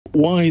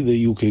why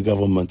the UK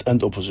government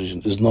and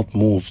opposition is not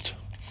moved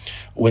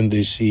when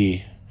they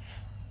see,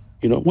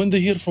 when they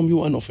hear from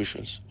UN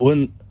officials,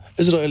 when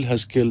Israel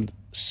has killed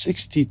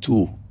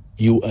 62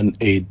 UN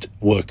aid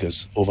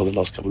workers over the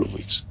last couple of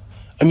weeks.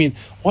 I mean,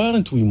 why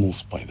aren't we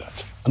moved by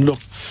that? And look,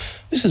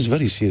 this is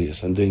very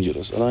serious and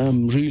dangerous, and I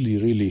am really,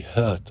 really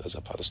hurt as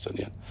a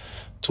Palestinian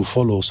to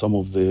follow some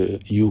of the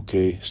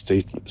UK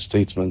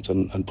statements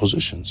and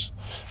positions.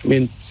 I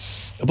mean,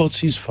 about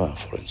ceasefire,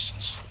 for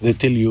instance. They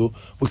tell you,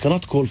 we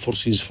cannot call for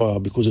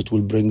ceasefire because it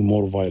will bring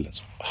more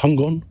violence. Hang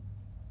on.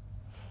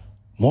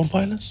 More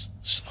violence?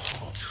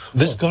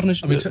 This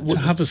carnage? I mean, to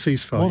have a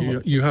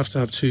ceasefire, you have to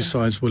have two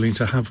sides willing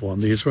to have one.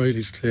 The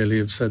Israelis clearly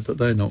have said that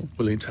they're not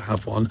willing to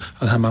have one,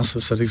 and Hamas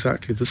have said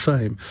exactly the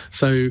same.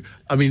 So,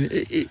 I mean,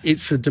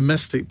 it's a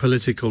domestic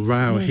political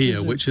row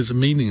here, which is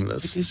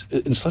meaningless. It is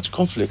in such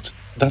conflicts.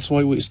 That's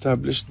why we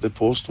established the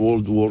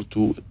post-World War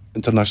II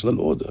international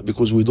order,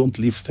 because we don't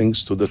leave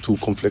things to the two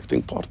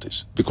conflicting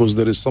parties, because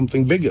there is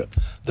something bigger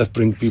that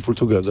brings people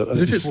together. And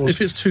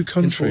if it's two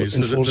countries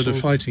that are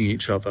fighting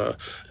each other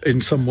in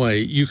some way,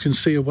 you can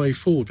see a way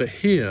forward. But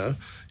here,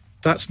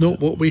 that's not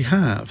what we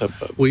have.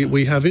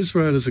 We have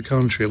Israel as a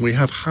country, and we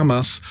have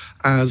Hamas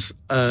as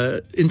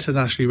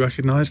internationally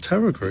recognised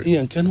terror group.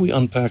 Iain, can we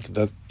unpack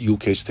that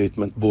UK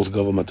statement, both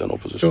government and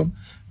opposition? Sure.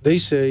 They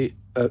say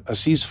a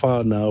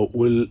ceasefire now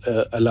will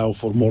allow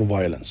for more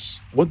violence.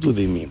 What do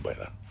they mean by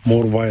that?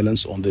 More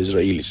violence on the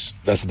Israelis.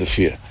 That's the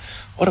fear.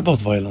 What about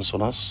violence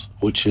on us,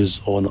 which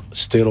is on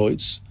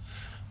steroids?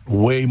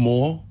 Way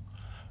more.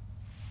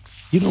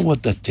 You know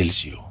what that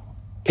tells you?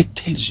 It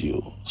tells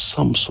you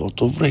some sort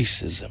of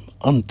racism,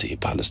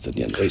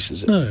 anti-Palestinian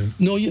racism.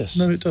 No,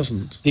 it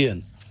doesn't.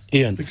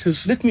 Iain,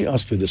 because let me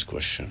ask you this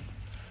question.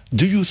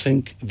 Do you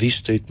think these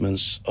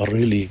statements are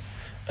really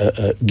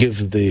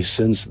give the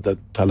sense that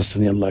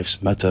Palestinian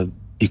lives matter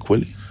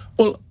equally?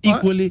 Well,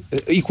 equally.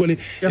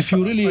 Yes, I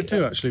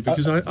do actually,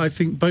 because I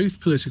think both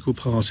political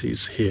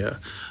parties here,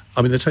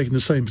 I mean, they're taking the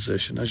same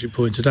position, as you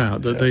pointed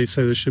out, that they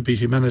say there should be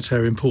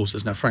humanitarian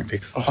pauses. Now, frankly,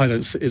 I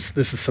don't see,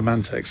 this is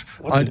semantics.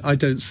 I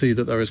don't see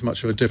that there is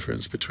much of a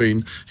difference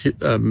between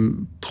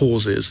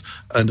pauses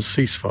and a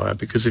ceasefire,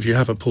 because if you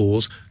have a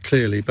pause,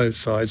 clearly both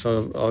sides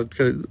are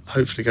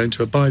hopefully going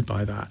to abide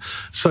by that.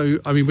 So,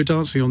 I mean, we're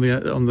dancing on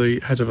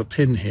the head of a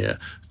pin here,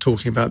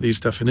 talking about these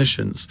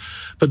definitions.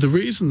 But the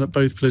reason that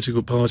both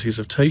political parties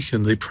have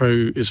taken the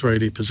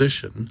pro-Israeli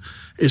position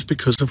is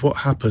because of what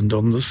happened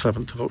on the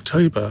 7th of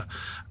October.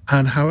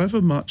 And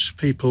however much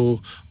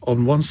people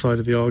on one side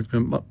of the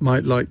argument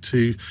might like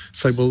to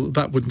say, well,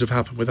 that wouldn't have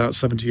happened without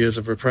 70 years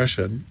of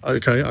repression.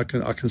 Okay, I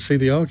can see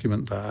the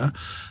argument there.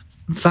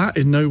 That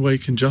in no way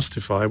can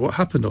justify what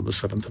happened on the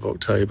 7th of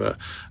October.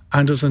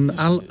 And as an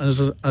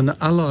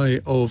ally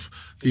of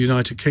the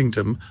United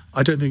Kingdom,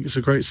 I don't think it's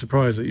a great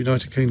surprise that the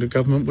United Kingdom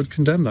government would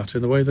condemn that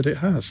in the way that it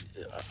has.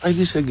 I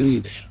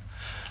disagree.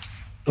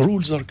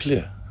 Rules are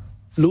clear.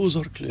 Laws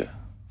are clear.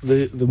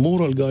 The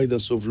moral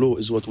guidance of law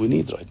is what we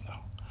need right now.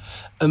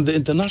 And the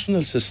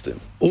international system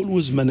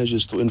always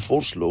manages to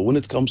enforce law when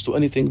it comes to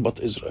anything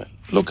but Israel.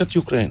 Look at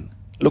Ukraine.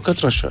 Look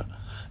at Russia.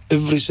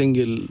 Every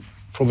single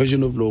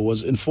provision of law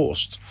was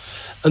enforced.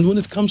 And when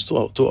it comes to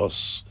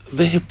us,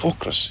 the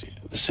hypocrisy,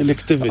 the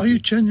selectivity.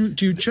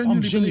 Do you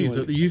genuinely believe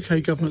that the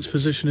UK government's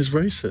position is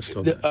racist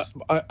on this?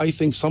 I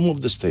think some of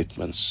the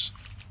statements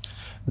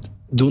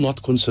do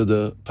not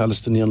consider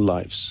Palestinian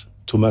lives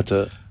to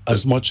matter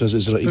as much as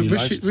Israeli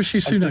lives. Rishi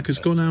Sunak has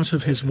gone out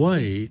of his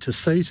way to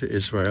say to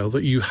Israel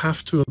that you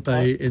have to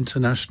obey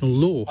international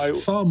law,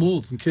 far more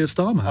than Keir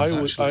Starmer has,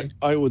 actually.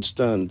 I would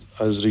stand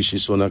as Rishi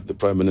Sunak, the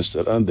Prime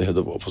Minister and the head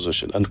of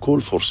opposition, and call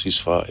for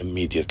ceasefire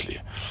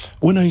immediately.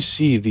 When I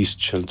see these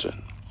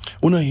children,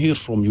 when I hear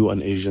from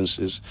UN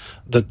agencies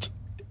that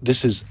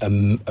this is a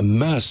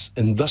mass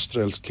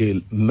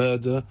industrial-scale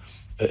murder,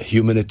 a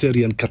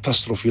humanitarian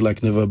catastrophe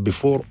like never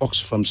before.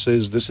 Oxfam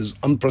says this is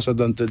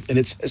unprecedented in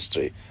its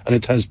history, and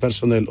it has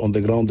personnel on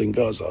the ground in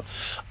Gaza.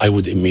 I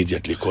would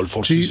immediately call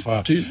for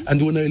ceasefire.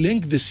 And when I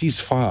link the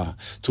ceasefire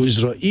to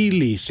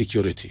Israeli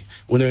security,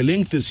 when I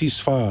link the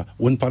ceasefire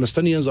when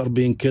Palestinians are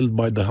being killed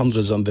by the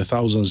hundreds and the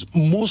thousands,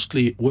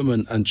 mostly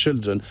women and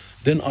children,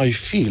 then I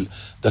feel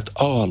that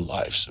our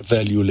lives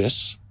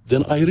valueless.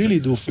 Then I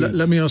really do feel...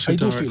 Let me ask you a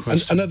direct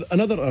question.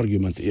 Another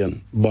argument,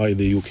 Iain, by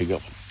the UK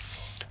government,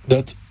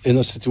 that in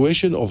a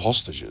situation of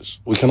hostages,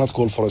 we cannot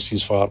call for a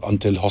ceasefire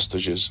until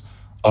hostages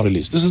are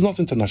released. This is not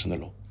international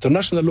law.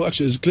 International law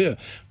actually is clear.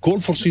 Call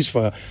for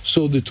ceasefire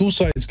so the two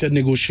sides can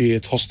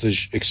negotiate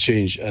hostage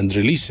exchange and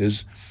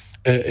releases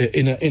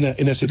in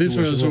a situation. But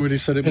Israel has already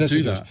said it would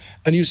do that.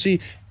 And you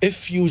see,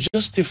 if you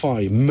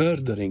justify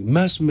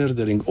mass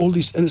murdering all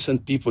these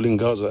innocent people in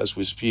Gaza as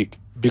we speak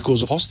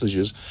because of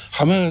hostages,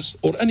 Hamas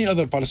or any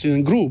other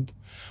Palestinian group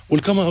will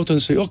come out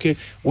and say, okay,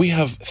 we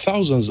have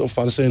thousands of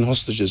Palestinian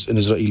hostages in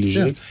Israeli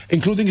jail,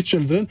 including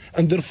children,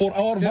 and therefore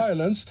our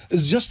violence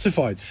is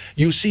justified.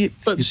 You see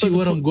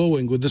where I'm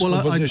going with this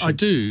conversation? I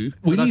do,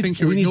 but I think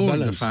you're ignoring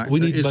the fact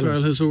that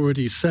Israel has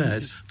already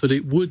said that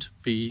it would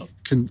be,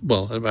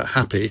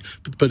 happy,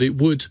 but it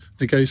would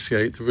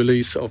negotiate the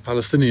release of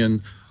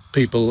Palestinian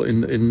people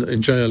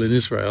in jail in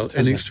Israel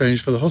in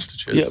exchange for the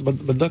hostages. Yeah,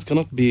 but that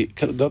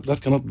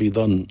cannot be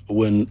done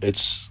when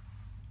it's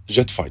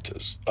jet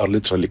fighters are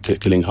literally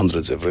killing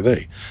hundreds every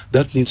day.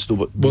 That needs to.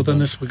 Well, then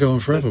this will go on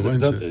forever,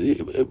 won't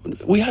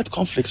it? We had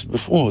conflicts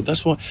before.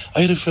 That's why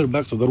I refer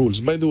back to the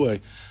rules. By the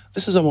way,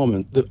 this is a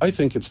moment that I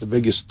think it's the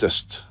biggest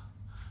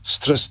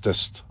stress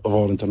test of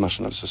our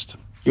international system.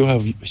 You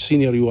have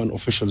senior UN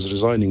officials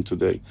resigning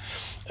today.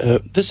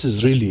 This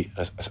is really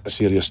a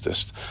serious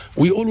test.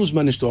 We always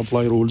manage to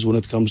apply rules when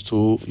it comes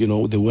to,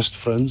 the West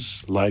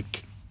friends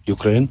like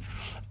Ukraine,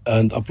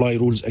 and apply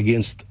rules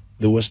against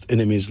the West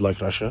enemies like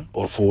Russia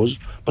or foes.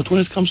 But when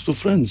it comes to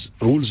friends,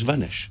 rules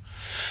vanish.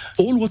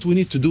 All what we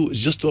need to do is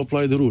just to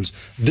apply the rules.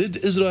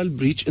 Did Israel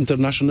breach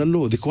international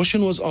law? The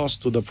question was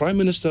asked to the Prime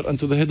Minister and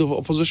to the head of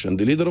opposition,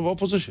 the leader of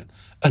opposition,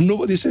 and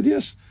nobody said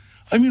yes.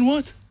 I mean,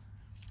 what?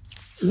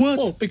 What?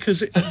 Well, because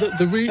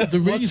the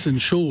reason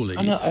surely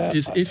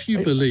is if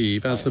you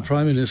believe, as the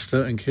Prime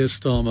Minister and Keir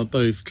Starmer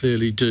both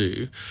clearly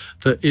do,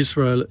 that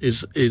Israel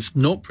is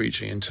not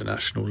breaching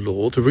international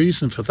law. The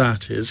reason for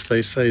that is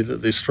they say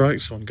that the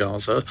strikes on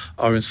Gaza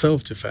are in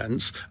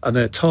self-defense and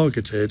they're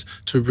targeted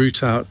to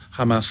root out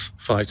Hamas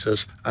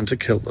fighters and to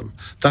kill them.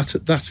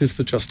 That is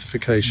the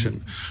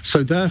justification.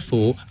 So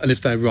therefore, and if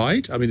they're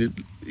right, I mean,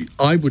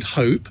 I would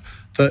hope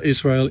that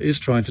Israel is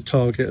trying to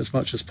target as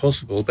much as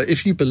possible. But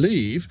if you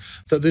believe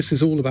that this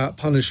is all about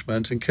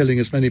punishment and killing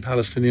as many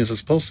Palestinians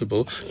as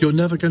possible, you're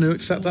never going to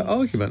accept that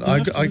argument.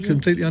 I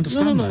completely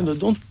understand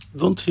that. No,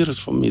 don't hear it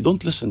from me.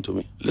 Don't listen to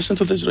me. Listen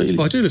to the Israelis.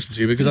 Well, I do listen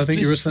to you because I think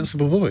you're a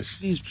sensible voice.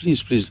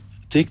 Please,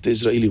 take the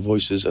Israeli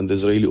voices and the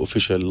Israeli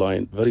official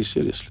line very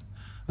seriously.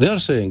 They are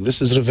saying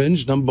this is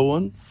revenge, number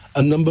one.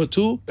 And number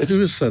two, who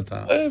has said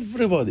that?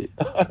 Everybody.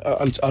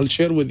 I'll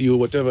share with you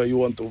whatever you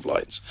want of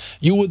lines.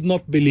 You would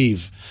not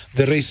believe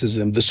the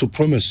racism, the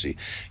supremacy.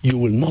 You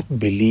will not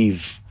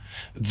believe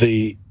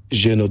the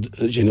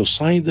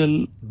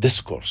genocidal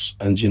discourse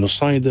and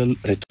genocidal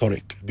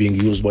rhetoric being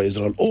used by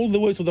Israel, all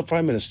the way to the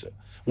Prime Minister.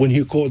 When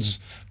he quotes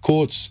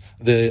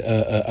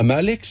the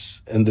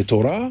Amaleks in the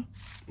Torah,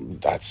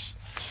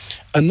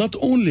 and not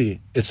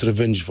only it's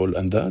revengeful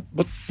and that,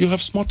 but you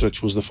have Smotrich,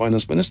 who's the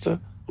finance minister,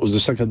 who's the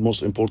second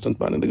most important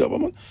man in the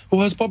government, who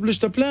has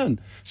published a plan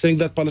saying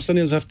that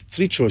Palestinians have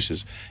three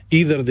choices.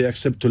 Either they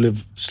accept to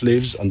live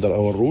slaves under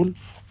our rule,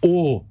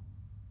 or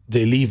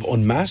they leave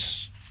en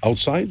masse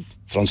outside,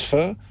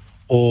 transfer,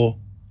 or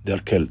they're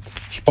killed.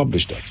 He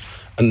published that.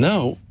 And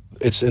now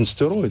it's in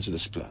steroids,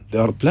 this plan. They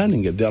are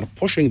planning it. They are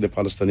pushing the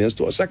Palestinians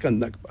to a second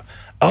Nakba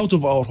out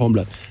of our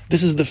homeland.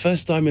 This is the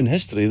first time in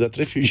history that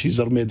refugees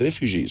are made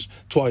refugees,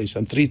 twice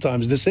and three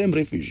times the same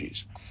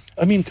refugees.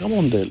 I mean, come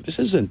on, Dale. This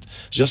isn't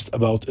just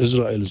about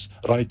Israel's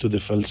right to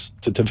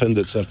defend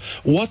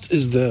itself. What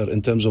is there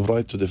in terms of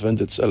right to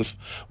defend itself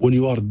when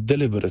you are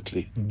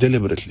deliberately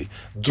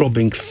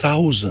dropping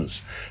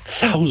thousands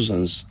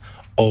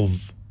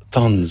of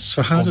tons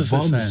of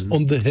bombs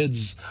on the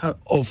heads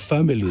of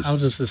families? How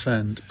does this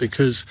end?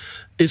 Because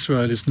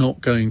Israel is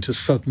not going to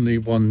suddenly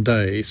one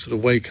day sort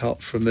of wake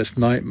up from this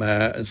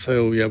nightmare and say,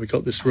 oh yeah, we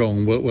got this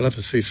wrong, we'll have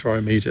a ceasefire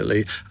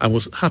immediately, and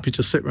we're happy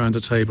to sit around a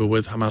table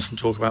with Hamas and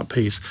talk about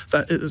peace.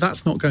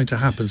 That's not going to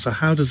happen. So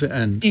how does it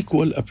end?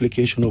 Equal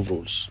application of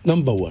rules.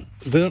 Number one,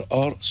 there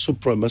are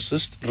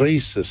supremacist,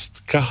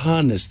 racist,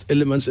 Kahanist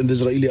elements in the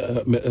Israeli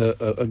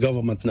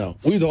government now.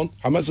 We don't.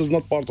 Hamas is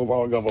not part of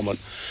our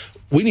government.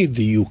 We need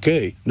the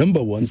UK,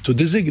 number one, to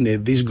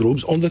designate these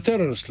groups on the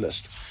terrorist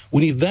list.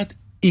 We need that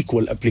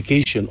equal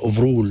application of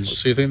rules.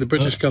 So you think the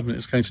British government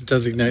is going to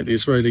designate the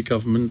Israeli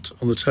government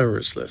on the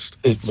terrorist list?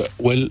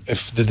 Well,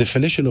 if the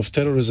definition of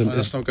terrorism is...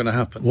 That's not going to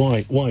happen.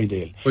 Why,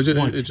 Dale?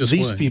 Well, it just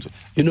These won't. people...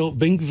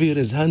 Ben Gvir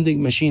is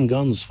handing machine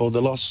guns for the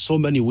last so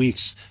many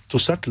weeks to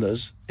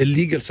settlers,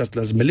 illegal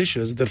settlers,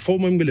 militias. They're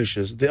forming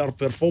militias. They are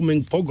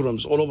performing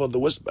pogroms all over the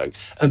West Bank,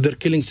 and they're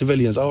killing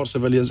civilians, our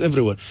civilians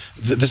everywhere.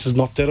 This is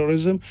not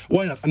terrorism?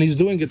 Why not? And he's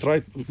doing it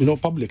right,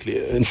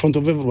 publicly, in front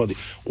of everybody.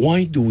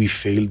 Why do we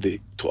fail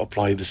to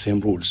apply the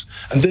same rules?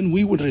 And then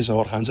we will raise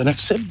our hands and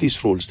accept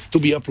these rules to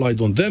be applied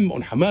on them,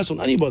 on Hamas,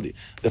 on anybody.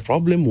 The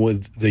problem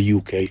with the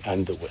UK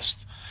and the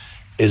West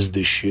is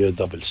the sheer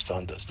double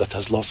standards that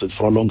has lasted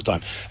for a long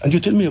time. And you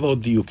tell me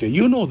about the UK.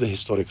 You know the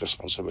historic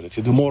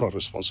responsibility, the moral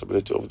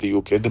responsibility of the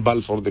UK, the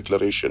Balfour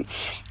Declaration,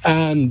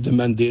 and the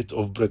mandate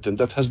of Britain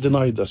that has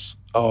denied us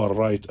our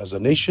right as a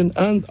nation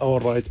and our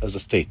right as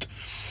a state.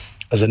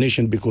 As a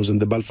nation, because in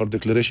the Balfour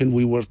Declaration,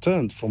 we were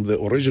turned from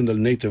the original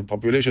native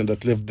population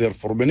that lived there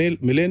for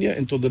millennia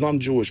into the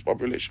non-Jewish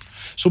population.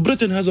 So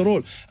Britain has a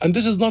role. And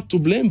this is not to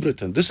blame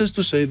Britain. This is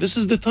to say, this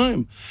is the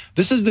time.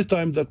 This is the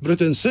time that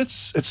Britain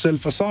sets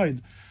itself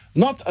aside,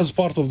 not as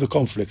part of the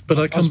conflict, but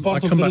I come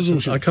back to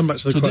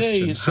the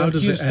question. How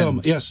does it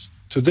end? Yes.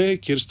 today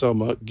Keir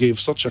Starmer gave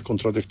such a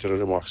contradictory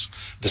remarks.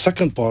 The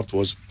second part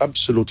was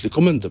absolutely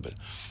commendable.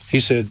 He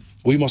said,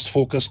 we must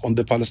focus on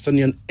the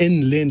Palestinian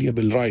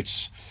inalienable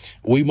rights.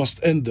 We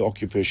must end the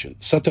occupation.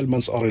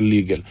 Settlements are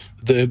illegal.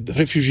 The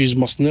refugees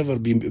must never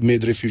be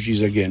made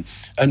refugees again.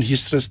 And he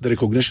stressed the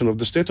recognition of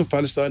the state of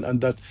Palestine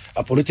and that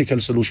a political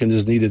solution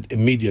is needed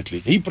immediately.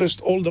 He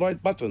pressed all the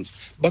right buttons,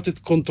 but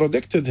it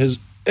contradicted his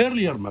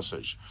earlier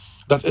message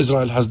that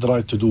Israel has the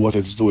right to do what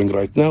it's doing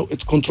right now.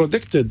 It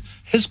contradicted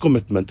his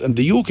commitment and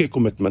the UK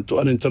commitment to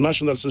an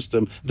international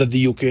system that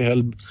the UK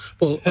helped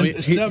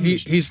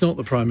establish. He's not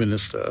the Prime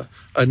Minister,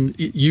 and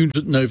you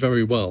know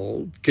very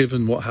well,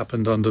 given what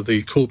happened under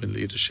the Corbyn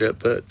leadership,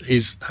 that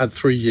he's had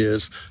 3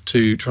 years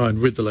to try and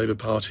rid the Labour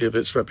Party of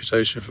its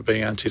reputation for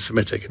being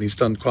anti-Semitic, and he's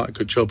done quite a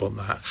good job on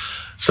that.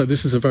 So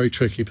this is a very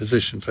tricky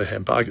position for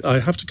him. But I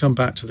have to come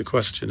back to the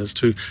question as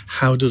to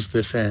how does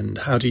this end?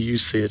 How do you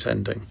see it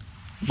ending?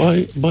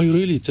 By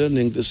really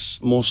turning this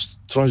most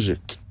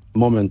tragic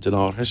moment in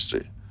our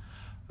history,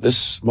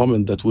 this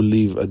moment that will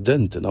leave a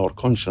dent in our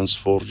conscience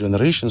for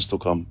generations to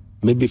come,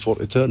 maybe for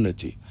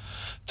eternity,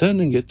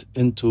 turning it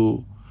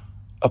into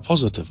a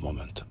positive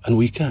moment. And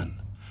we can.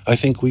 I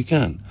think we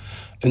can.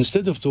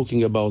 Instead of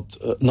talking about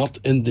not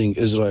ending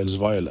Israel's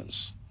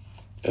violence,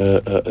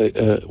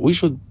 we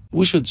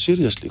should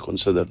seriously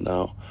consider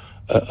now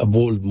a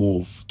bold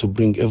move to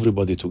bring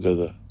everybody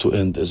together to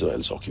end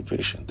Israel's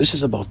occupation. This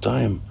is about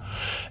time.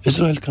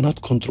 Israel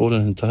cannot control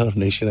an entire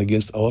nation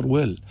against our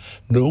will.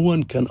 No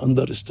one can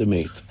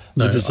underestimate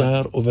the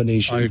desire of a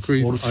nation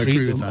for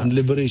freedom and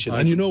liberation.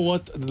 And you know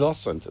what? The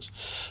last sentence.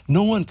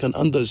 No one can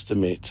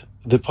underestimate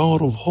the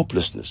power of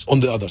hopelessness on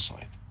the other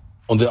side.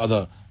 On the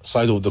other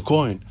side of the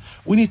coin,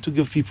 we need to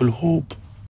give people hope.